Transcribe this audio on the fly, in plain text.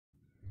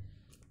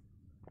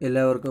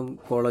എല്ലാവർക്കും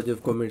college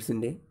of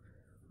കൊമേഴ്സിൻ്റെ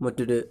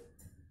മറ്റൊരു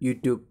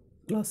YouTube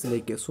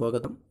ക്ലാസ്സിലേക്ക്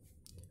സ്വാഗതം.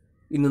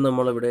 ഇന്ന്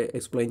നമ്മളിവിടെ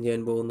എക്സ്പ്ലെയിൻ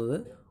ചെയ്യാൻ പോകുന്നത്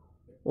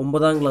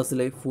 9ാം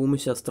ക്ലാസ്സിലെ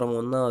ഭൂമിശാസ്ത്രം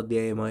 1ാം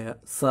അധ്യായമായ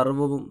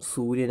സർവവും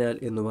സൂര്യനാൽ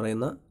എന്ന്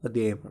പറയുന്ന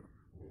അധ്യായമാണ്.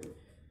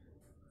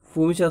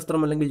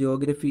 ഭൂമിശാസ്ത്രം അല്ലെങ്കിൽ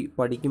ജിയോഗ്രഫി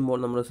പഠിക്കുമ്പോൾ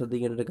നമ്മൾ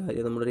ശ്രദ്ധിക്കേണ്ട ഒരു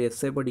കാര്യം, നമ്മളൊരു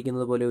എസ്സേ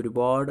പഠിക്കുന്നത് പോലെ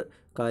ഒരുപാട്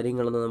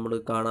കാര്യങ്ങളൊന്നും നമ്മൾ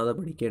കാണാതെ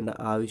പഠിക്കേണ്ട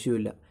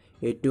ആവശ്യമില്ല.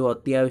 ഏറ്റവും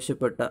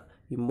അത്യാവശ്യപ്പെട്ട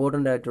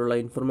ഇമ്പോർട്ടൻ്റ് ആയിട്ടുള്ള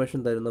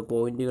ഇൻഫർമേഷൻ തരുന്ന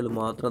പോയിൻറ്റുകൾ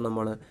മാത്രം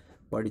നമ്മൾ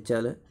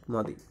പഠിച്ചാൽ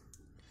മതി.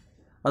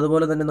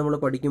 അതുപോലെ തന്നെ നമ്മൾ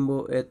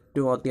പഠിക്കുമ്പോൾ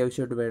ഏറ്റവും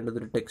അത്യാവശ്യമായിട്ട്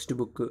വേണ്ടതൊരു ടെക്സ്റ്റ്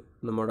ബുക്ക്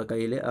നമ്മുടെ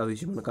കയ്യിൽ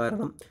ആവശ്യമാണ്.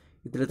 കാരണം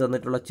ഇതിൽ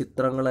തന്നിട്ടുള്ള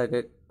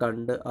ചിത്രങ്ങളെയൊക്കെ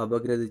കണ്ട്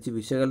അപഗ്രഥിച്ച്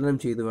വിശകലനം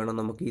ചെയ്ത് വേണം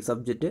നമുക്ക് ഈ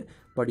സബ്ജക്റ്റ്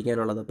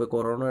പഠിക്കാനുള്ളത്. അപ്പോൾ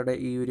കൊറോണയുടെ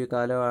ഈ ഒരു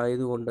കാലം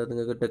ആയതുകൊണ്ട്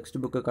നിങ്ങൾക്ക്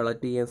ടെക്സ്റ്റ് ബുക്ക്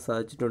കളക്ട് ചെയ്യാൻ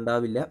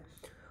സാധിച്ചിട്ടുണ്ടാവില്ല.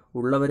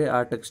 ഉള്ളവർ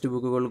ആ ടെക്സ്റ്റ്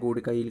ബുക്കുകൾ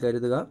കൂടി കയ്യിൽ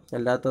കരുതുക.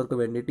 അല്ലാത്തവർക്ക്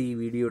വേണ്ടിയിട്ട് ഈ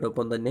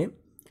വീഡിയോടൊപ്പം തന്നെ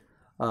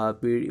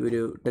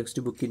ഒരു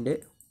ടെക്സ്റ്റ് ബുക്കിൻ്റെ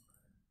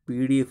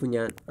PDF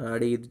ഞാൻ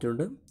ആഡ്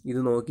ചെയ്തിട്ടുണ്ട്. ഇത്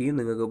നോക്കി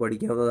നിങ്ങൾക്ക്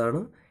പഠിക്കാവുന്നതാണ്.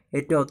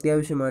 ഏറ്റവും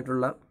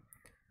അത്യാവശ്യമായിട്ടുള്ള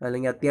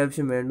അല്ലെങ്കിൽ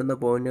അത്യാവശ്യം വേണ്ടുന്ന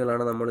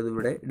പോയിന്റുകളാണ്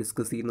നമ്മളിതിവിടെ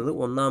ഡിസ്കസ് ചെയ്യുന്നത്.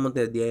 1ാമത്തെ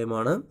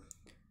അധ്യായമാണ്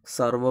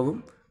സർവവും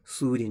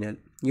സൂര്യനാൽ.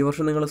 ഈ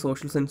വർഷം നിങ്ങൾ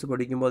സോഷ്യൽ സയൻസ്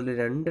പഠിക്കുമ്പോൾ അതിൽ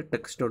 2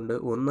 ടെക്സ്റ്റ് ഉണ്ട്.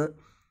 ഒന്ന്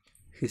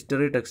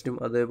ഹിസ്റ്ററി ടെക്സ്റ്റും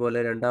അതേപോലെ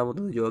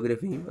രണ്ടാമത്തത്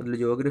ജിയോഗ്രഫിയും. അതിൽ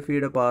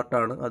ജിയോഗ്രഫിയുടെ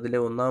പാർട്ടാണ്.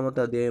 അതിലെ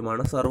 1ാമത്തെ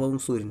അധ്യായമാണ് സർവവും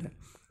സൂര്യനാൽ.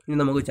 ഇനി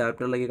നമുക്ക്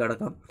ചാപ്റ്ററിലേക്ക്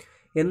കടക്കാം.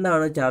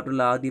 എന്താണ്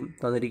ചാപ്റ്ററിൽ ആദ്യം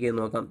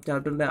തന്നിരിക്കുന്നത് നോക്കാം.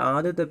 ചാപ്റ്ററിൻ്റെ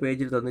ആദ്യത്തെ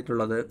പേജിൽ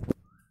തന്നിട്ടുള്ളത്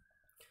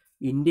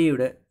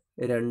ഇന്ത്യയുടെ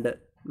 2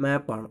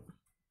 മാപ്പാണ്.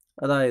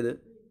 അതായത്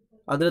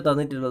അതിൽ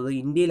തന്നിട്ടുള്ളത്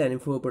ഇന്ത്യയിൽ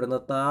അനുഭവപ്പെടുന്ന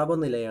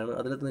താപനിലയാണ്.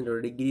 അതിൽ തന്നിട്ടുള്ള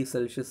ഡിഗ്രി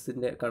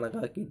സെൽഷ്യസിൻ്റെ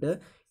കണക്കാക്കിയിട്ട്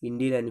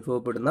ഇന്ത്യയിൽ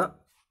അനുഭവപ്പെടുന്ന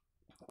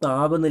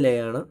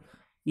താപനിലയാണ്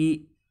ഈ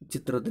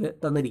ചിത്രത്തിൽ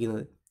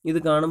തന്നിരിക്കുന്നത്. ഇത്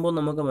കാണുമ്പോൾ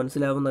നമുക്ക്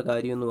മനസ്സിലാവുന്ന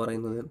കാര്യം എന്ന്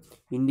പറയുന്നത്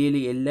ഇന്ത്യയിൽ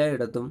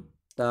എല്ലായിടത്തും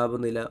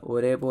താപനില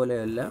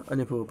ഒരേപോലെയല്ല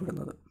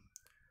അനുഭവപ്പെടുന്നത്.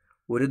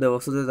 ഒരു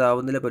ദിവസത്തെ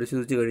താപനില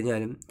പരിശോധിച്ച്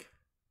കഴിഞ്ഞാലും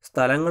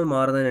സ്ഥലങ്ങൾ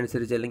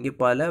മാറുന്നതിനനുസരിച്ച് അല്ലെങ്കിൽ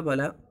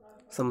പല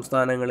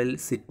സംസ്ഥാനങ്ങളിൽ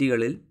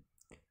സിറ്റികളിൽ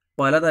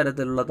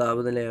പലതരത്തിലുള്ള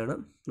താപനിലയാണ്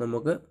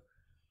നമുക്ക്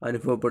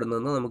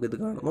അനുഭവപ്പെടുന്നതെന്ന് നമുക്കിത്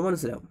കാണുമ്പോൾ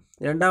മനസ്സിലാവും.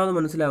 രണ്ടാമത്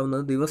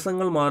മനസ്സിലാവുന്നത്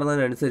ദിവസങ്ങൾ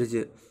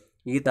മാറുന്നതിനനുസരിച്ച്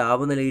ഈ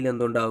താപനിലയിൽ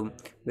എന്തുണ്ടാവും,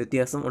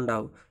 വ്യത്യാസം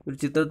ഉണ്ടാവും. ഒരു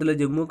ചിത്രത്തിൽ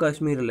ജമ്മു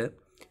കാശ്മീരിൽ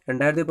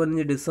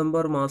 2015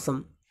 ഡിസംബർ മാസം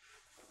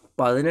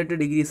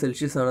 18 ഡിഗ്രി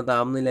സെൽഷ്യസ് ആണ്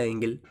താപനില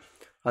എങ്കിൽ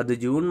അത്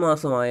ജൂൺ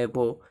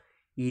മാസമായപ്പോൾ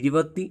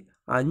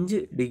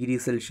 25 ഡിഗ്രി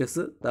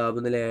സെൽഷ്യസ്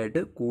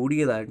താപനിലയായിട്ട്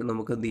കൂടിയതായിട്ട്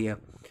നമുക്ക് എന്ത് ചെയ്യാം,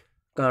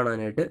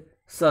 കാണാനായിട്ട്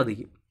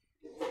സാധിക്കും.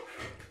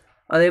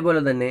 അതേപോലെ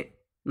തന്നെ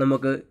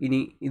നമുക്ക് ഇനി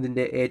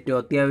ഇതിൻ്റെ ഏറ്റവും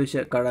അത്യാവശ്യ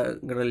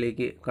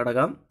ഘടകങ്ങളിലേക്ക്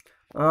കടക്കാം.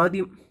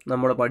 ആദ്യം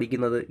നമ്മൾ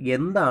പഠിക്കുന്നത്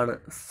എന്താണ്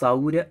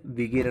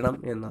സൗരവികിരണം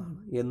എന്നാണ്.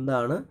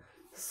 എന്താണ്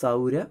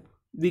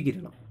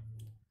സൗരവികിരണം?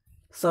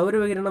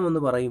 സൗരവികിരണം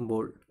എന്ന്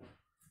പറയുമ്പോൾ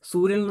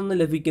സൂര്യനിൽ നിന്ന്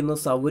ലഭിക്കുന്ന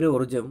സൗര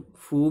ഊർജം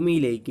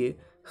ഭൂമിയിലേക്ക്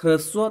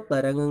ഹ്രസ്വ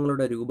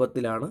തരംഗങ്ങളുടെ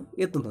രൂപത്തിലാണ്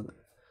എത്തുന്നത്.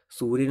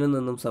 സൂര്യനിൽ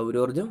നിന്നും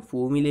സൗരോർജം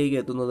ഭൂമിയിലേക്ക്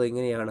എത്തുന്നത്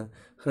എങ്ങനെയാണ്?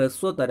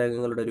 ഹ്രസ്വ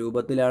തരംഗങ്ങളുടെ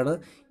രൂപത്തിലാണ്.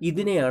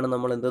 ഇതിനെയാണ്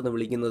നമ്മൾ എന്തെന്ന്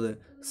വിളിക്കുന്നത്?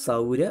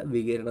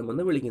 സൗരവികിരണം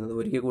എന്ന് വിളിക്കുന്നത്.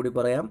 ഒരിക്കൽ കൂടി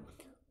പറയാം.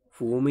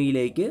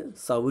 ഭൂമിയിലേക്ക്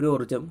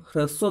സൗരോർജം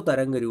ഹ്രസ്വ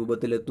തരംഗ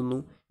രൂപത്തിലെത്തുന്നു.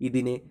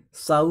 ഇതിനെ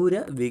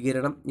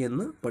സൗരവികിരണം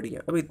എന്ന്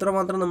പഠിക്കാം. അപ്പോൾ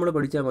ഇത്രമാത്രം നമ്മൾ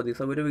പഠിച്ചാൽ മതി.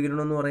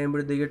 സൗരവികിരണം എന്ന്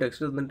പറയുമ്പോഴത്തേക്ക്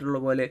ടെക്സ്റ്റ് തന്നിട്ടുള്ള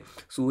പോലെ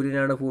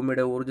സൂര്യനാണ്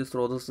ഭൂമിയുടെ ഊർജ്ജ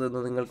സ്രോതസ്സ്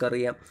എന്ന്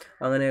നിങ്ങൾക്കറിയാം.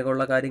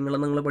 അങ്ങനെയൊക്കെയുള്ള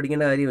കാര്യങ്ങളൊന്നും നിങ്ങൾ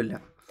പഠിക്കേണ്ട കാര്യമില്ല.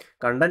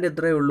 കണ്ടന്റ്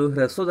എത്രയേ ഉള്ളൂ,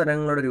 ഹ്രസ്വ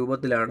തരംഗങ്ങളുടെ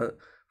രൂപത്തിലാണ്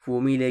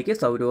ഭൂമിയിലേക്ക്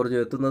സൗരോർജ്ജം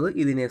എത്തുന്നത്.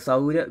 ഇതിനെ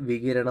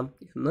സൗരവികിരണം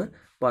എന്ന്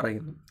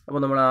പറയുന്നു.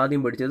 അപ്പോൾ നമ്മൾ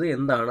ആദ്യം പഠിച്ചത്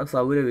എന്താണ്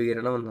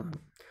സൗരവികിരണം എന്നാണ്.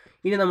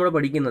 ഇനി നമ്മൾ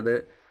പഠിക്കുന്നത്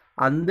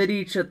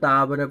അന്തരീക്ഷ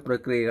താപന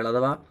പ്രക്രിയകൾ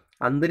അഥവാ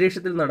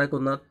അന്തരീക്ഷത്തിൽ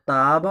നടക്കുന്ന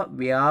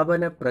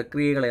താപവ്യാപന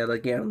പ്രക്രിയകൾ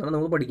ഏതൊക്കെയാണെന്നാണ്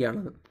നമുക്ക്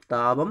പഠിക്കാനുള്ളത്.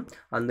 താപം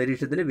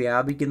അന്തരീക്ഷത്തിൽ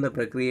വ്യാപിക്കുന്ന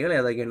പ്രക്രിയകൾ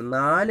ഏതൊക്കെയാണ്?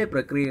 4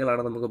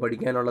 പ്രക്രിയകളാണ് നമുക്ക്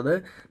പഠിക്കാനുള്ളത്.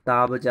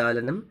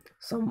 താപചാലനം,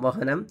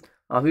 സംവഹനം,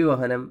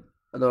 അഭിവഹനം,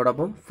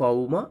 അതോടൊപ്പം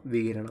ഭൗമ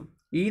വികിരണം.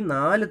 ഈ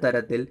 4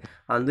 തരത്തിൽ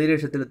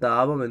അന്തരീക്ഷത്തിൽ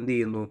താപം എന്ത്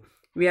ചെയ്യുന്നു?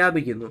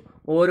 വ്യാപിക്കുന്നു.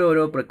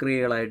 ഓരോരോ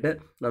പ്രക്രിയകളായിട്ട്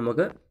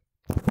നമുക്ക്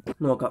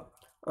നോക്കാം.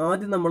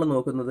 ആദ്യം നമ്മൾ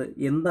നോക്കുന്നത്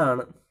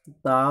എന്താണ്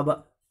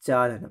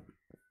താപചാലനം.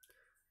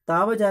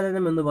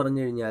 താപചാലനം എന്ന്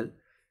പറഞ്ഞു കഴിഞ്ഞാൽ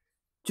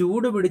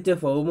ചൂട് പിടിച്ച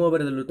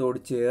ഭൗമോപരിതലത്തോട്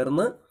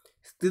ചേർന്ന്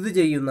സ്ഥിതി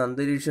ചെയ്യുന്ന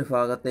അന്തരീക്ഷ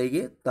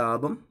ഭാഗത്തേക്ക്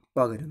താപം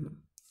പകരുന്നു.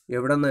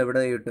 എവിടെ നിന്ന്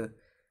എവിടെയിട്ട്?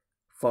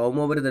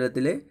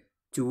 ഭൗമോപരിതലത്തിലെ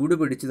ചൂട്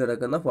പിടിച്ച്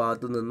നടക്കുന്ന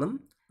ഭാഗത്തു നിന്നും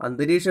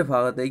അന്തരീക്ഷ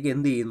ഭാഗത്തേക്ക്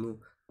എന്ത് ചെയ്യുന്നു?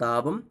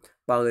 താപം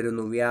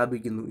പകരുന്നു,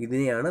 വ്യാപിക്കുന്നു.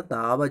 ഇതിനെയാണ്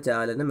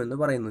താപചാലനം എന്ന്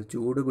പറയുന്നത്.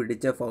 ചൂട്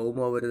പിടിച്ച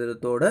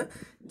ഭൗമോപരിതലത്തോട്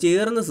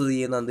ചേർന്ന് സ്ഥിതി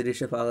ചെയ്യുന്ന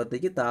അന്തരീക്ഷ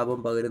ഭാഗത്തേക്ക് താപം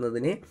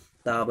പകരുന്നതിനെ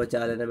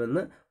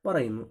താപചാലനമെന്ന്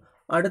പറയുന്നു.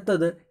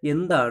 അടുത്തത്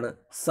എന്താണ്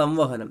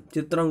സംവഹനം?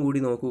 ചിത്രം കൂടി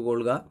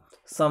നോക്കിക്കൊള്ളുക.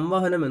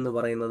 സംവഹനം എന്ന്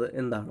പറയുന്നത്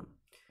എന്താണ്?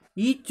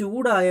 ഈ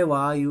ചൂടായ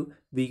വായു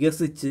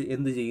വികസിച്ച്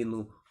എന്ത്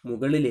ചെയ്യുന്നു?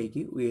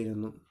 മുകളിലേക്ക്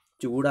ഉയരുന്നു.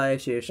 ചൂടായ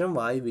ശേഷം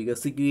വായു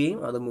വികസിക്കുകയും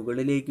അത്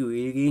മുകളിലേക്ക്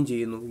ഉയരുകയും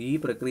ചെയ്യുന്നു. ഈ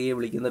പ്രക്രിയയെ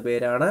വിളിക്കുന്ന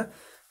പേരാണ്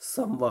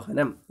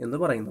സംവഹനം എന്ന്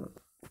പറയുന്നത്.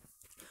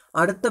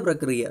 അടുത്ത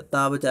പ്രക്രിയ,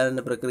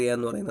 താപചാലന പ്രക്രിയ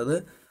എന്ന് പറയുന്നത്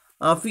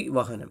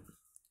അഭിവഹനം.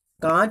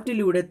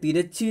 കാറ്റിലൂടെ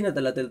തിരശ്ചീന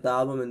തലത്തിൽ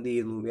താപം എന്ത്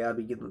ചെയ്യുന്നു?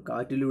 വ്യാപിക്കുന്നു.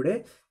 കാറ്റിലൂടെ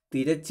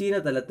തിരശ്ചീന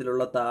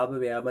തലത്തിലുള്ള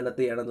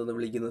താപവ്യാപനത്തെയാണ് എന്തെന്ന്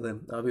വിളിക്കുന്നത്?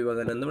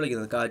 അഭിവഹനം എന്ന്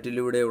വിളിക്കുന്നത്.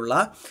 കാറ്റിലൂടെയുള്ള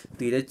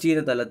തിരശ്ചീന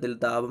തലത്തിൽ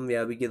താപം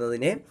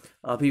വ്യാപിക്കുന്നതിനെ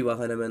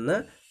അഭിവഹനമെന്ന്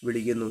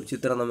വിളിക്കുന്നു.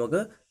 ചിത്രം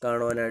നമുക്ക്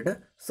കാണുവാനായിട്ട്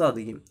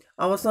സാധിക്കും.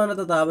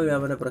 അവസാനത്തെ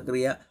താപവ്യാപന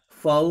പ്രക്രിയ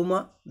ഭൗമ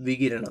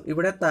വികിരണം.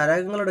 ഇവിടെ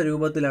തരംഗങ്ങളുടെ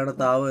രൂപത്തിലാണ്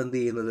താപം എന്ത്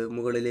ചെയ്യുന്നത്?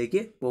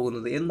 മുകളിലേക്ക്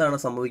പോകുന്നത്. എന്താണ്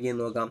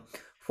സംഭവിക്കുന്നത് നോക്കാം.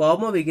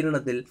 ഭൗമ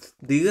വികിരണത്തിൽ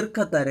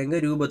ദീർഘതരംഗ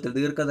രൂപത്തിൽ,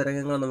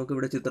 ദീർഘതരംഗങ്ങൾ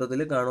നമുക്കിവിടെ ചിത്രത്തിൽ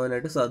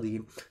കാണുവാനായിട്ട്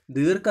സാധിക്കും.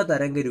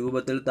 ദീർഘതരംഗ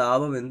രൂപത്തിൽ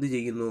താപം എന്ത്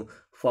ചെയ്യുന്നു?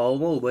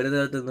 ഭൗമ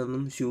ഉപരിതലത്തിൽ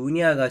നിന്നും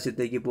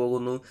ശൂന്യാകാശത്തേക്ക്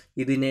പോകുന്നു.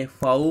 ഇതിനെ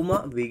ഭൗമ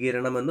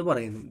വികിരണം എന്ന്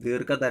പറയുന്നു.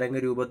 ദീർഘതരംഗ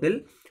രൂപത്തിൽ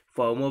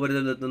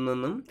ഭൗമോപരിതലത്തിൽ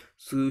നിന്നും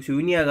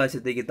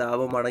ശൂന്യാകാശത്തേക്ക്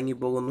താപം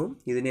മടങ്ങിപ്പോകുന്നു.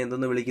 ഇതിനെ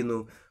എന്തെന്ന് വിളിക്കുന്നു?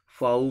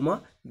 ഭൗമ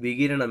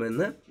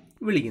വികിരണമെന്ന്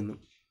വിളിക്കുന്നു.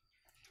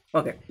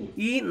 ഓക്കെ,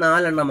 ഈ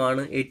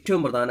 4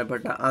 ഏറ്റവും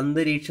പ്രധാനപ്പെട്ട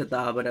അന്തരീക്ഷ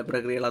താപന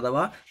പ്രക്രിയകൾ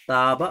അഥവാ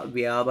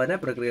താപവ്യാപന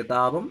പ്രക്രിയ.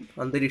 താപം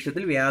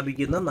അന്തരീക്ഷത്തിൽ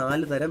വ്യാപിക്കുന്ന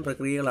 4 തരം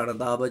പ്രക്രിയകളാണ്.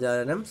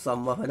 താപചാലനം,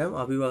 സംവഹനം,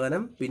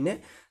 അഭിവഹനം, പിന്നെ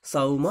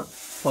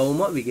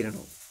ഭൗമ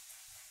വികിരണം.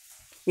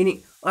 ഇനി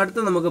അടുത്ത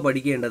നമുക്ക്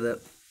പഠിക്കേണ്ടത്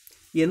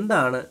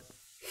എന്താണ്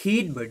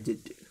ഹീറ്റ്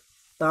ബഡ്ജറ്റ്?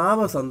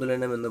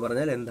 താപസന്തുലനം എന്ന്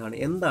പറഞ്ഞാൽ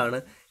എന്താണ്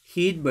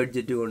ഹീറ്റ്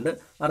ബഡ്ജറ്റ് കൊണ്ട്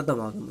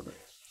അർത്ഥമാക്കുന്നത്?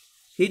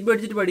 ഹീറ്റ്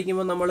ബഡ്ജറ്റ്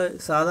പഠിക്കുമ്പോൾ നമ്മൾ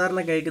സാധാരണ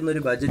കേൾക്കുന്ന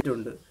ഒരു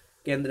ബഡ്ജറ്റുണ്ട്.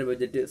 കേന്ദ്ര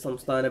ബഡ്ജറ്റ്,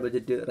 സംസ്ഥാന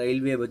ബഡ്ജറ്റ്,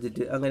 റെയിൽവേ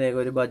ബഡ്ജറ്റ്, അങ്ങനെയൊക്കെ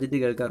ഒരു ബഡ്ജറ്റ്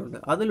കേൾക്കാറുണ്ട്.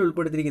 അതിൽ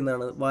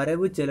ഉൾപ്പെടുത്തിയിരിക്കുന്നതാണ്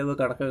വരവ് ചെലവ്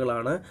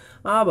കണക്കുകളാണ്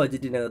ആ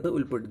ബഡ്ജറ്റിനകത്ത്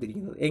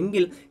ഉൾപ്പെടുത്തിയിരിക്കുന്നത്.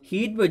 എങ്കിൽ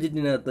ഹീറ്റ്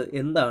ബഡ്ജറ്റിനകത്ത്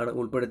എന്താണ്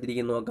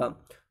ഉൾപ്പെടുത്തിയിരിക്കുന്നത് നോക്കാം.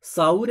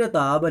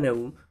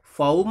 സൗരതാപനവും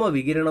ഭൗമ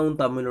വികിരണവും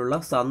തമ്മിലുള്ള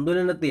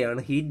സന്തുലനത്തെയാണ്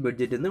ഹീറ്റ്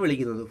ബഡ്ജറ്റ് എന്ന്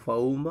വിളിക്കുന്നത്.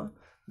 ഭൗമ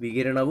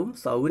വികിരണവും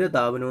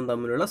സൗരതാപനവും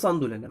തമ്മിലുള്ള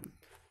സന്തുലനം,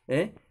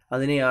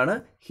 അതിനെയാണ്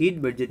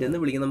ഹീറ്റ് ബഡ്ജറ്റ് എന്ന്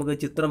വിളിക്കുന്നത്. നമുക്ക്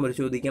ചിത്രം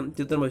പരിശോധിക്കാം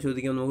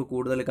നമുക്ക്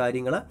കൂടുതൽ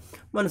കാര്യങ്ങൾ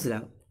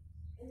മനസ്സിലാകും.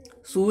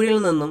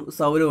 സൂര്യനിൽ നിന്നും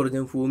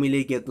സൗരോർജ്ജം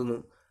ഭൂമിയിലേക്ക് എത്തുന്നു.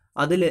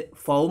 അതിൽ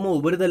ഭൗമ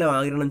ഉപരിതലം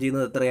ആഗിരണം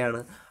ചെയ്യുന്നത് എത്രയാണ്?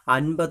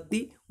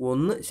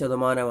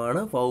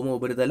 51% ഭൗമ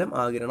ഉപരിതലം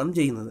ആഗിരണം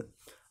ചെയ്യുന്നത്.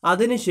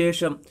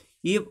 അതിനുശേഷം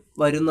ഈ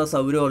വരുന്ന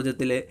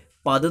സൗരോർജ്ജത്തിലെ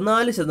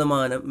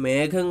 14%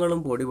 മേഘങ്ങളും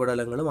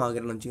പൊടിപടലങ്ങളും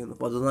ആഗിരണം ചെയ്യുന്നു.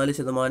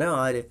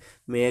 14%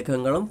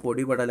 മേഘങ്ങളും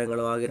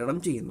പൊടിപടലങ്ങളും ആഗിരണം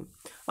ചെയ്യുന്നു.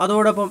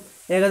 അതോടൊപ്പം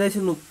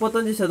ഏകദേശം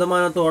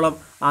 35%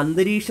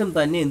 അന്തരീക്ഷം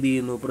തന്നെ എന്ത്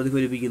ചെയ്യുന്നു?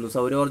 പ്രതിഫലിപ്പിക്കുന്നു.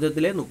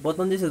 സൗരോർജ്ജത്തിലെ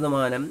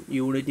 35%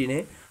 യൂണിറ്റിനെ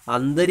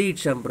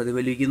അന്തരീക്ഷം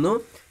പ്രതിഫലിക്കുന്നു.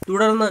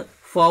 തുടർന്ന്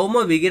ഭൗമ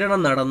വികിരണം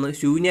നടന്ന്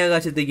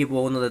ശൂന്യാകാശത്തേക്ക്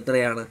പോകുന്നത്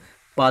എത്രയാണ്?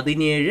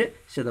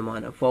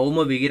 17%. ഭൗമ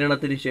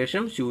വികിരണത്തിന്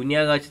ശേഷം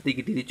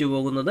ശൂന്യാകാശത്തേക്ക് തിരിച്ചു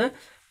പോകുന്നത്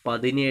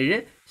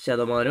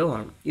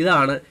 17%.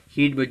 ഇതാണ്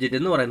ഹീറ്റ് ബഡ്ജറ്റ്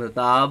എന്ന് പറയുന്നത്.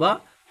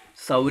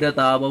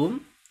 സൗരതാപവും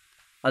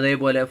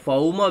അതേപോലെ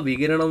ഭൗമ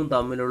വികിരണവും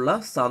തമ്മിലുള്ള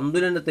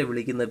സന്തുലനത്തെ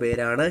വിളിക്കുന്ന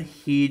പേരാണ്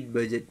ഹീറ്റ്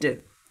ബഡ്ജറ്റ്.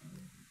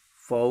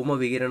 ഭൗമ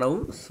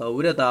വികിരണവും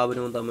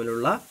സൗരതാപനവും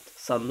തമ്മിലുള്ള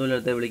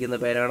സന്തുലനത്തെ വിളിക്കുന്ന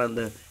പേരാണ്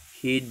എന്ത്?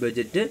 ഹീറ്റ്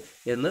ബഡ്ജറ്റ്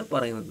എന്ന്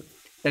പറയുന്നത്.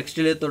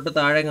 ടെക്സ്റ്റിൽ തൊട്ട്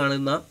താഴെ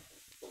കാണുന്ന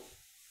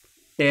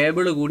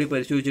ടേബിൾ കൂടി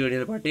പരിശോധിച്ച്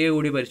കഴിഞ്ഞാൽ, പട്ടിക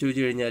കൂടി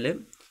പരിശോധിച്ച് കഴിഞ്ഞാൽ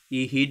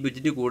ഈ ഹീറ്റ്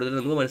ബഡ്ജറ്റ് കൂടുതൽ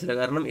നമുക്ക്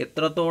മനസ്സിലാക്കാം. കാരണം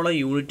എത്രത്തോളം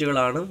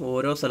യൂണിറ്റുകളാണ്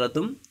ഓരോ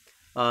സ്ഥലത്തും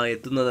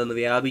എത്തുന്നതെന്ന്,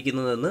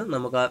 വ്യാപിക്കുന്നതെന്ന്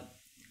നമുക്ക് ആ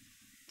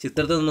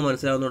ചിത്രത്തിൽ നിന്ന്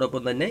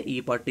മനസ്സിലാവുന്നതോടൊപ്പം തന്നെ ഈ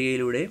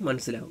പട്ടികയിലൂടെ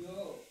മനസ്സിലാവും.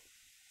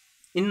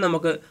 ഇനി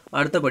നമുക്ക്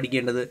അടുത്ത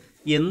പഠിക്കേണ്ടത്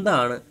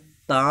എന്താണ്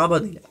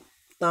താപനില?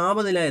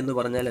 താപനില എന്ന്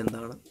പറഞ്ഞാൽ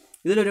എന്താണ്?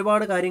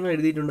 ഇതിലൊരുപാട് കാര്യങ്ങൾ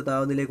എഴുതിയിട്ടുണ്ട്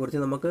താപനിലയെക്കുറിച്ച്.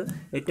 നമുക്ക്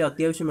ഏറ്റവും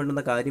അത്യാവശ്യം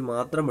വേണ്ടുന്ന കാര്യം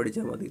മാത്രം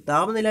പഠിച്ചാൽ മതി.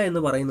 താപനില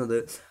എന്ന് പറയുന്നത്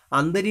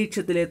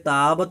അന്തരീക്ഷത്തിലെ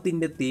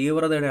താപത്തിൻ്റെ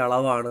തീവ്രതയുടെ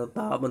അളവാണ്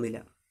താപനില.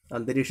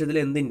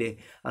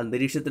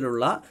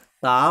 അന്തരീക്ഷത്തിലുള്ള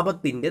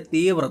താപത്തിൻ്റെ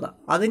തീവ്രത,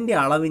 അതിൻ്റെ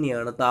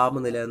അളവിനെയാണ്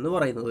താപനില എന്ന്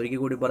പറയുന്നത്. ഒരിക്കൽ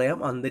കൂടി പറയാം,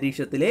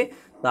 അന്തരീക്ഷത്തിലെ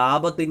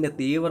താപത്തിൻ്റെ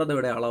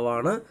തീവ്രതയുടെ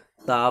അളവാണ്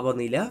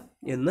താപനില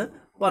എന്ന്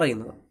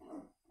പറയുന്നത്.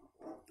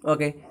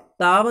 ഓക്കെ,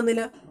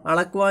 താപനില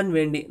അളക്കുവാൻ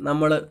വേണ്ടി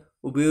നമ്മൾ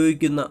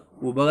ഉപയോഗിക്കുന്ന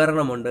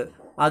ഉപകരണമുണ്ട്.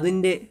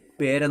 അതിൻ്റെ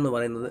പേരെന്ന്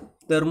പറയുന്നത്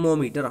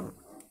തെർമോമീറ്റർ ആണ്.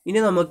 ഇനി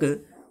നമുക്ക്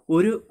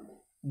ഒരു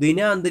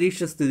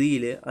ദിനാന്തരീക്ഷ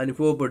സ്ഥിതിയിൽ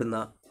അനുഭവപ്പെടുന്ന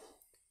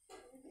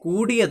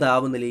കൂടിയ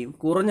താപനിലയും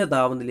കുറഞ്ഞ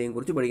താപനിലയും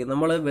കുറിച്ച് പഠിക്കാം.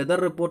 നമ്മൾ വെതർ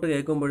റിപ്പോർട്ട്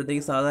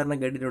കേൾക്കുമ്പോഴത്തേക്ക് സാധാരണ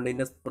കേട്ടിട്ടുണ്ട്,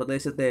 ഇന്ന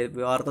പ്രദേശത്തെ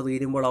വാർത്ത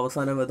തീരുമ്പോൾ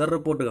അവസാനം വെതർ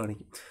റിപ്പോർട്ട്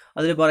കാണിക്കും.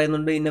 അതിൽ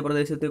പറയുന്നുണ്ട് ഇന്ന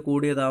പ്രദേശത്തെ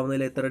കൂടിയ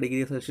താപനില എത്ര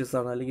ഡിഗ്രി സെൽഷ്യസ്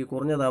ആണ്, അല്ലെങ്കിൽ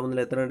കുറഞ്ഞ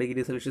താപനില എത്ര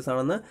ഡിഗ്രി സെൽഷ്യസ്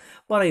ആണെന്ന്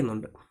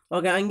പറയുന്നുണ്ട്.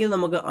 ഓക്കെ, എങ്കിൽ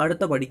നമുക്ക്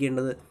അടുത്ത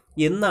പഠിക്കേണ്ടത്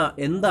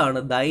എന്താണ്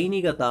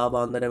ദൈനിക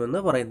താപാന്തരം എന്ന്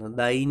പറയുന്നത്.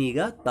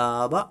 ദൈനിക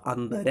താപ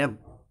അന്തരം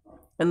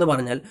എന്ന്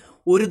പറഞ്ഞാൽ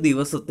ഒരു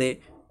ദിവസത്തെ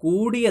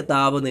കൂടിയ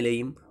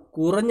താപനിലയും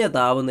കുറഞ്ഞ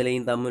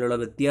താപനിലയും തമ്മിലുള്ള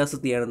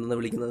വ്യത്യാസത്തെയാണ് എന്ന്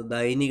വിളിക്കുന്നത്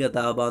ദൈനിക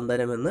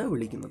താപാന്തരം എന്ന്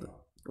വിളിക്കുന്നത്.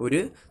 ഒരു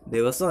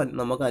ദിവസം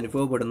നമുക്ക്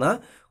അനുഭവപ്പെടുന്ന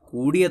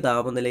കൂടിയ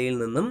താപനിലയിൽ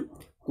നിന്നും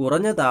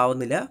കുറഞ്ഞ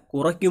താപനില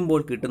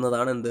കുറയ്ക്കുമ്പോൾ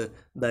കിട്ടുന്നതാണ് എന്ത്?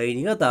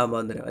 ദൈനിക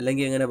താപാന്തരം.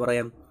 അല്ലെങ്കിൽ എങ്ങനെ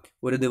പറയാം?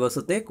 ഒരു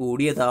ദിവസത്തെ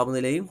കൂടിയ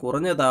താപനിലയും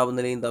കുറഞ്ഞ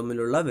താപനിലയും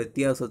തമ്മിലുള്ള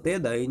വ്യത്യാസത്തെ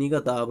ദൈനിക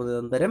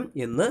താപാന്തരം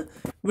എന്ന്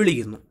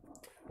വിളിക്കുന്നു.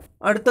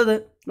 അടുത്തത്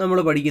നമ്മൾ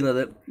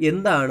പഠിക്കുന്നത്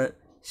എന്താണ്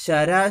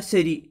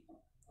ശരാശരി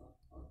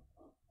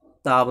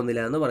താപനില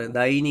എന്ന് പറയും.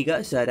 ദൈനിക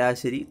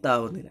ശരാശരി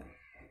താപനില.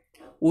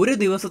 ഒരു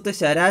ദിവസത്തെ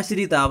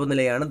ശരാശരി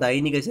താപനിലയാണ്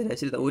ദൈനിക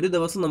ശരാശരി. ഒരു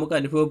ദിവസം നമുക്ക്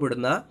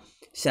അനുഭവപ്പെടുന്ന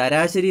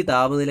ശരാശരി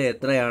താപനില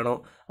എത്രയാണോ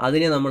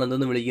അതിനെ നമ്മൾ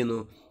എന്തെന്ന് വിളിക്കുന്നു?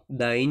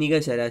 ദൈനിക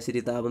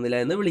ശരാശരി താപനില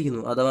എന്ന്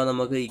വിളിക്കുന്നു. അഥവാ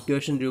നമുക്ക്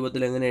ഇക്വേഷൻ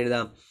രൂപത്തിൽ എങ്ങനെ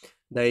എഴുതാം?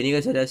 ദൈനിക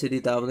ശരാശരി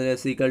താപനില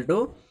 =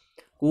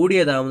 കൂടിയ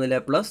താപനില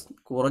പ്ലസ്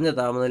കുറഞ്ഞ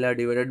താപനില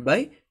ഡിവൈഡഡ് ബൈ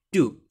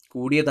 2.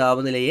 കൂടിയ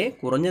താപനിലയെ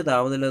കുറഞ്ഞ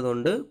താപനില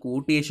കൊണ്ട്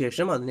കൂട്ടിയ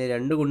ശേഷം അതിനെ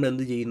 2 കൊണ്ട്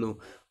എന്ത് ചെയ്യുന്നു?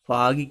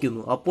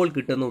 ഭാഗിക്കുന്നു. അപ്പോൾ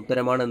കിട്ടുന്ന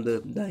ഉത്തരമാണ് എന്ത്?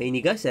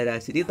 ദൈനിക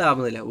ശരാശരി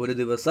താപനില. ഒരു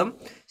ദിവസം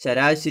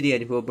ശരാശരി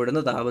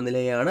അനുഭവപ്പെടുന്ന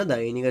താപനിലയാണ്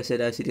ദൈനിക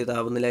ശരാശരി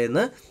താപനില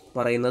എന്ന്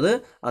പറയുന്നത്.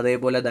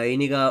 അതേപോലെ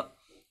ദൈനിക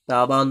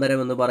താപാന്തരം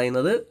എന്ന്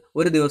പറയുന്നത്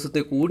ഒരു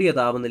ദിവസത്തെ കൂടിയ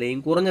താപനിലയും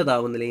കുറഞ്ഞ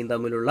താപനിലയും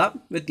തമ്മിലുള്ള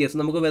വ്യത്യാസം.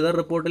 നമുക്ക് വെതർ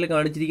റിപ്പോർട്ടിൽ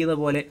കാണിച്ചിരിക്കുന്ന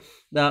പോലെ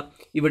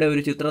ഇവിടെ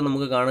ഒരു ചിത്രം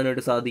നമുക്ക്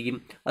കാണാനായിട്ട് സാധിക്കും.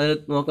 അത്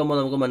നോക്കുമ്പോൾ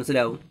നമുക്ക്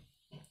മനസ്സിലാവും.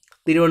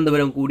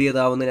 തിരുവനന്തപുരം കൂടിയ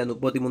താപനില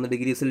 33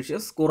 ഡിഗ്രി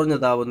സെൽഷ്യസ്, കുറഞ്ഞ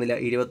താപനില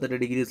 28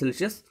 ഡിഗ്രി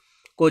സെൽഷ്യസ്.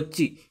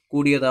 കൊച്ചി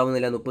കൂടിയ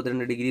താപനില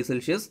 32 ഡിഗ്രി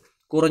സെൽഷ്യസ്,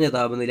 കുറഞ്ഞ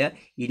താപനില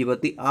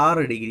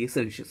 26 ഡിഗ്രി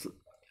സെൽഷ്യസ്.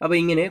 അപ്പോൾ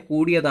ഇങ്ങനെ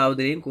കൂടിയ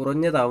താപനിലയും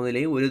കുറഞ്ഞ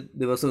താപനിലയും ഒരു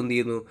ദിവസം എന്ത്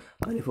ചെയ്യുന്നു?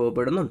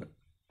 അനുഭവപ്പെടുന്നുണ്ട്.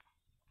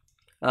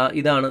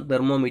 ഇതാണ്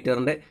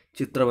തെർമോമീറ്ററിൻ്റെ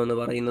ചിത്രമെന്ന്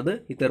പറയുന്നത്.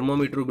 ഈ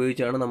തെർമോമീറ്റർ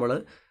ഉപയോഗിച്ചാണ് നമ്മൾ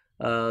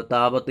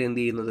താപത്തെ എന്ത്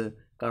ചെയ്യുന്നത്?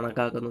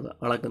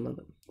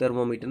 അളക്കുന്നത്.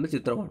 തെർമോമീറ്ററിൻ്റെ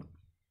ചിത്രമാണ്.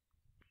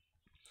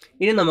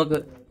 ഇനി നമുക്ക്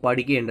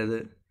പഠിക്കേണ്ടത്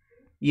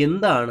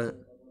എന്താണ്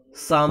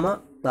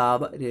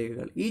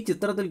സമതാപരേഖകൾ. ഈ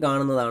ചിത്രത്തിൽ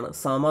കാണുന്നതാണ്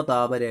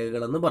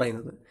സമതാപരേഖകൾ എന്ന്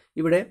പറയുന്നത്.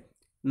 ഇവിടെ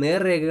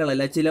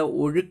നേർരേഖകളല്ല, ചില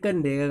ഒഴുക്കൻ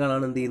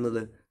രേഖകളാണ് എന്ത്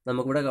ചെയ്യുന്നത്?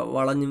 നമുക്കിവിടെ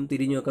വളഞ്ഞും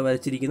തിരിഞ്ഞും ഒക്കെ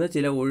വരച്ചിരിക്കുന്ന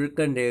ചില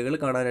ഒഴുക്കൻ രേഖകൾ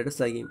കാണാനായിട്ട്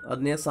സാധിക്കും.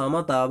 അതിനെ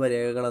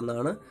സമതാപരേഖകൾ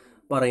എന്നാണ്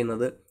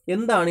പറയുന്നത്.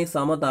 എന്താണ് ഈ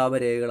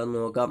സമതാപരേഖകളെന്ന്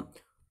നോക്കാം.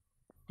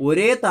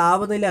 ഒരേ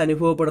താപനില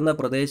അനുഭവപ്പെടുന്ന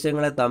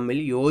പ്രദേശങ്ങളെ തമ്മിൽ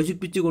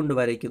യോജിപ്പിച്ചുകൊണ്ട്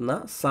വരയ്ക്കുന്ന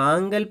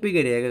സാങ്കല്പിക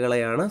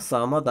രേഖകളെയാണ്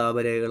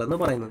സമതാപരേഖകളെന്ന്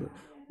പറയുന്നത്.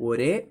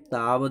 ഒരേ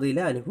താപനില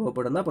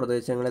അനുഭവപ്പെടുന്ന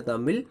പ്രദേശങ്ങളെ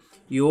തമ്മിൽ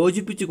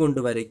യോജിപ്പിച്ചുകൊണ്ട്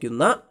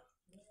വരയ്ക്കുന്ന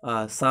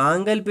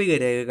സാങ്കല്പിക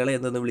രേഖകളെ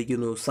എന്തെന്ന്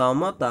വിളിക്കുന്നു?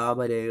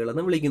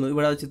 സമതാപരേഖകളെന്ന് വിളിക്കുന്നു.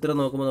 ഇവിടെ ചിത്രം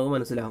നോക്കുമ്പോൾ നമുക്ക്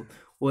മനസ്സിലാവും.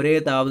 ഒരേ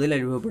താപനില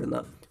അനുഭവപ്പെടുന്ന,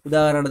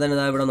 ഉദാഹരണത്തിന്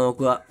ഇവിടെ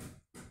നോക്കുക,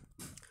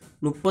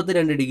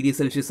 32 ഡിഗ്രി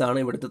സെൽഷ്യസ് ആണ്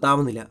ഇവിടുത്തെ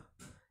താപനില.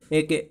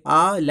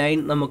 ആ ലൈൻ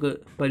നമുക്ക്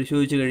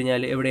പരിശോധിച്ച്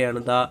കഴിഞ്ഞാൽ എവിടെയാണ്?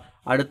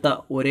 അടുത്ത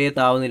ഒരേ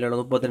താപനിലയാണ്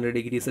 32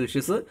 ഡിഗ്രി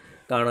സെൽഷ്യസ്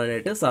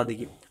കാണാനായിട്ട്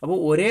സാധിക്കും. അപ്പോൾ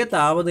ഒരേ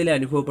താപനില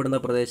അനുഭവപ്പെടുന്ന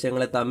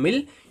പ്രദേശങ്ങളെ തമ്മിൽ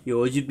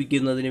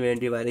യോജിപ്പിക്കുന്നതിന്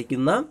വേണ്ടി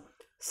വരയ്ക്കുന്ന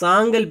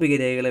സാങ്കല്പിക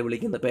രേഖകളെ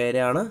വിളിക്കുന്ന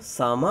പേരാണ്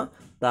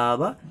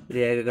സമതാപ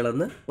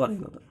രേഖകളെന്ന്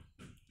പറയുന്നത്.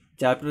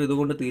 ചാപ്റ്റർ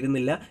ഇതുകൊണ്ട്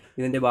തീരുന്നില്ല.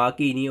 ഇതിൻ്റെ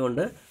ബാക്കി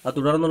ഇനിയുമുണ്ട്.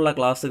 തുടർന്നുള്ള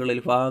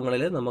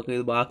ഭാഗങ്ങളിൽ നമുക്ക്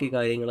ഇത് ബാക്കി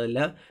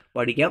കാര്യങ്ങളെല്ലാം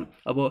പഠിക്കാം.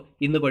 അപ്പോൾ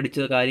ഇന്ന്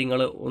പഠിച്ച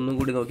കാര്യങ്ങൾ ഒന്നും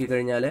കൂടി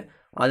നോക്കിക്കഴിഞ്ഞാൽ,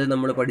 ആദ്യം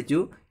നമ്മൾ പഠിച്ചു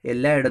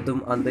എല്ലായിടത്തും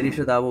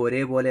അന്തരീക്ഷ താപം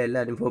ഒരേപോലെയല്ല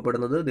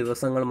അനുഭവപ്പെടുന്നത്.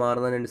 ദിവസങ്ങൾ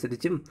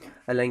മാറുന്നതിനനുസരിച്ചും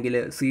അല്ലെങ്കിൽ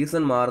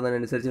സീസൺ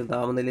മാറുന്നതിനനുസരിച്ചും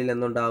താപനിലയിൽ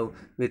എന്തുണ്ടാവും?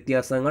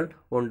 വ്യത്യാസങ്ങൾ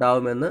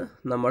ഉണ്ടാവുമെന്ന്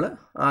നമ്മൾ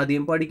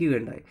ആദ്യം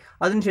പഠിക്കുകയുണ്ടായി.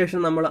 അതിനുശേഷം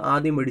നമ്മൾ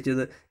ആദ്യം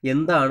പഠിച്ചത്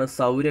എന്താണ്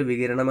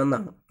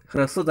സൗരവികിരണമെന്നാണ്.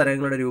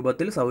 ഹ്രസ്വതരംഗങ്ങളുടെ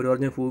രൂപത്തിൽ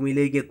സൗരോർജ്ജം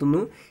ഭൂമിയിലേക്ക്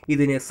എത്തുന്നു.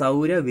 ഇതിനെ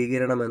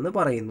സൗരവികിരണമെന്ന്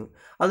പറയുന്നു.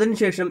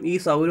 അതിനുശേഷം ഈ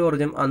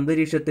സൗരോർജ്ജം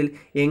അന്തരീക്ഷത്തിൽ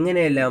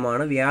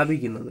എങ്ങനെയെല്ലാമാണ്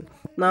വ്യാപിക്കുന്നത്?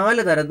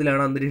 4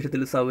 തരത്തിലാണ്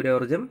അന്തരീക്ഷത്തിൽ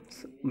സൗരോർജ്ജം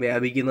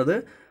വ്യാപിക്കുന്നത്.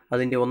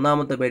 അതിൻ്റെ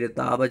ഒന്നാമത്തെ പേര്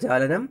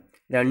താപചാലനം,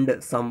 2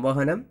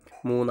 സംവഹനം,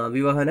 3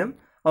 അവിവഹനം,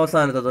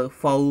 അവസാനത്തത്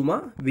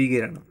ഭൗമ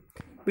വികിരണം.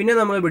 പിന്നെ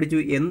നമ്മൾ പഠിച്ചു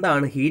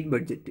എന്താണ് ഹീറ്റ്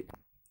ബഡ്ജറ്റ്.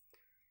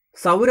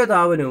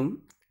 സൗരതാപനവും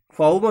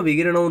ഭൗമ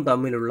വികിരണവും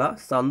തമ്മിലുള്ള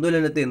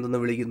സന്തുലനത്തെ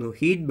എന്തെന്ന് വിളിക്കുന്നു?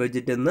 ഹീറ്റ്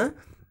ബഡ്ജറ്റ് എന്ന്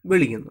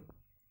വിളിക്കുന്നു.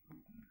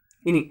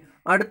 ഇനി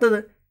അടുത്തത്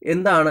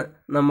എന്താണ്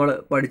നമ്മൾ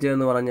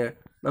പഠിച്ചതെന്ന് പറഞ്ഞ്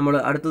നമ്മൾ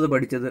അടുത്തത്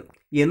പഠിച്ചത്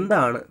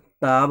എന്താണ്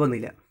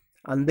താപനില.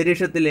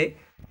 അന്തരീക്ഷത്തിലെ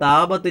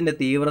താപത്തിൻ്റെ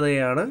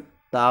തീവ്രതയാണ്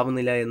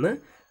താപനില എന്ന്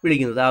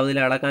വിളിക്കുന്നത്. താപനില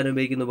അളക്കാൻ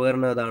ഉപയോഗിക്കുന്ന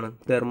ഉപകരണം ഏതാണ്?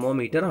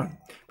 തെർമോമീറ്റർ ആണ്.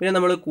 പിന്നെ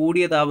നമ്മൾ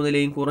കൂടിയ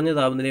താപനിലയും കുറഞ്ഞ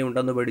താപനിലയും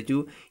ഉണ്ടെന്ന് പഠിച്ചു.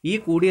 ഈ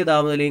കൂടിയ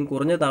താപനിലയും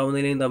കുറഞ്ഞ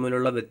താപനിലയും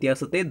തമ്മിലുള്ള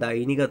വ്യത്യാസത്തെ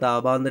ദൈനിക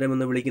താപാന്തരം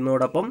എന്ന്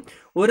വിളിക്കുന്നതോടൊപ്പം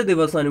ഒരു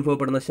ദിവസം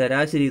അനുഭവപ്പെടുന്ന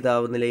ശരാശരി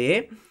താപനിലയെ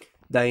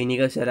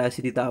ദൈനിക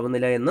ശരാശരി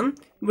താപനില എന്നും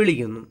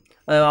വിളിക്കുന്നു.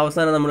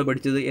 അവസാനം നമ്മൾ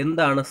പഠിച്ചത്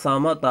എന്താണ്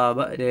സമതാപ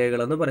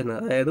രേഖകളെന്ന് പറയുന്നത്.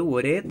 അതായത്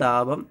ഒരേ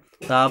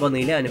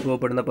താപനില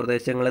അനുഭവപ്പെടുന്ന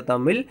പ്രദേശങ്ങളെ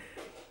തമ്മിൽ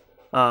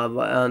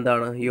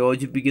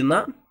യോജിപ്പിക്കുന്ന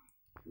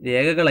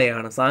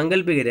രേഖകളെയാണ്,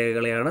 സാങ്കല്പിക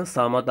രേഖകളെയാണ്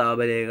സമതാപ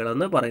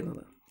രേഖകളെന്ന്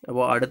പറയുന്നത്.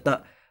 അപ്പോൾ അടുത്ത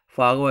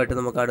ഭാഗമായിട്ട്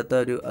നമുക്ക് അടുത്ത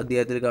ഒരു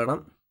അധ്യായത്തിൽ കാണാം.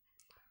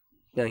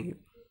 Thank you.